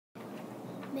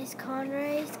Miss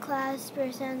Conroy's class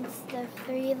presents the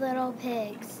Three Little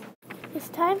Pigs. It's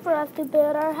time for us to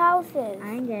build our houses.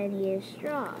 I'm going to use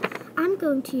straws. I'm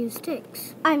going to use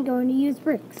sticks. I'm going to use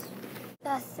bricks.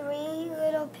 The three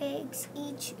little pigs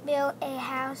each built a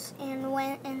house and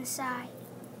went inside.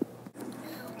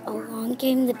 Along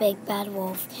came the big bad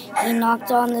wolf. He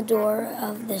knocked on the door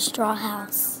of the straw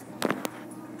house.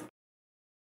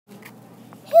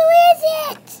 Who is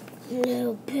it?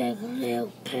 Little pig,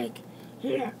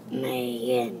 let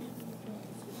me in.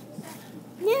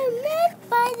 No, not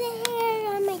by the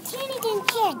hair on my chin.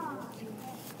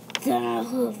 Then I'll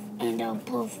hoof and I'll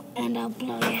poof and I'll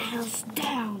blow your house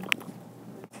down.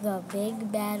 The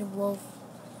big bad wolf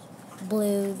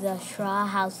blew the straw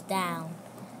house down.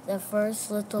 The first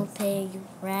little pig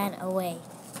ran away.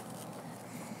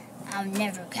 I'll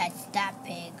never catch that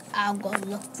pig. I'll go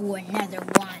look for another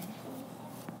one.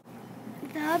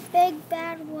 The big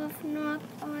bad wolf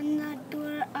knocked on the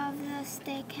door of the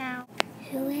steakhouse.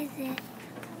 Who is it?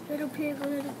 Little pig,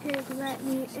 let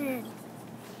me in.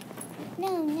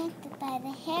 No, not by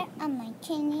the hair on my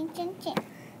chin.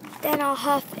 Then I'll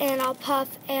huff and I'll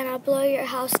puff and I'll blow your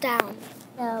house down.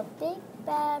 The big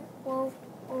bad wolf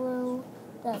blew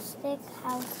the stick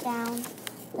house down.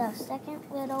 The second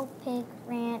little pig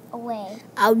ran away.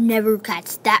 I'll never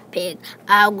catch that pig.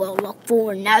 I'll go look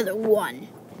for another one.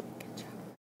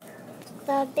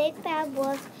 The big bad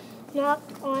wolf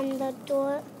knocked on the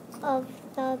door of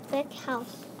the big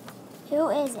house. Who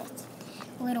is it?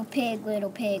 Little pig,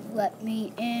 let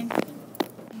me in.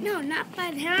 No, not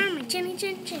by the hair on my chin.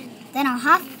 Then I'll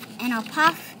huff and I'll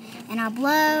puff and I'll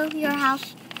blow your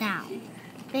house down.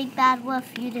 Big bad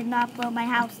wolf, you did not blow my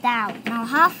house down. And I'll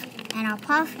huff and I'll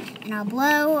puff and I'll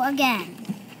blow again.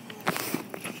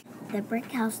 The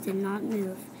brick house did not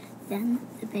move. Then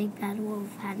the big bad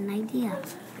wolf had an idea.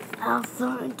 I'll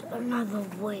find another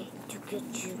way to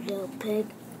get you, little pig.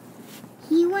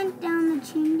 He went down the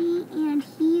chimney and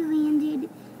he landed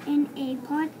in a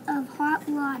pot of hot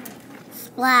water.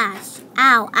 Splash!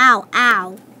 Ow, ow,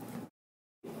 ow.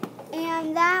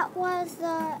 And that was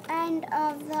the end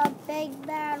of the big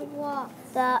bad wolf.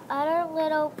 The other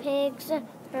little pigs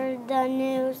heard the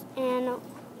news and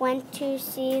went to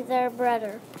see their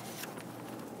brother.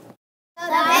 The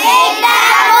big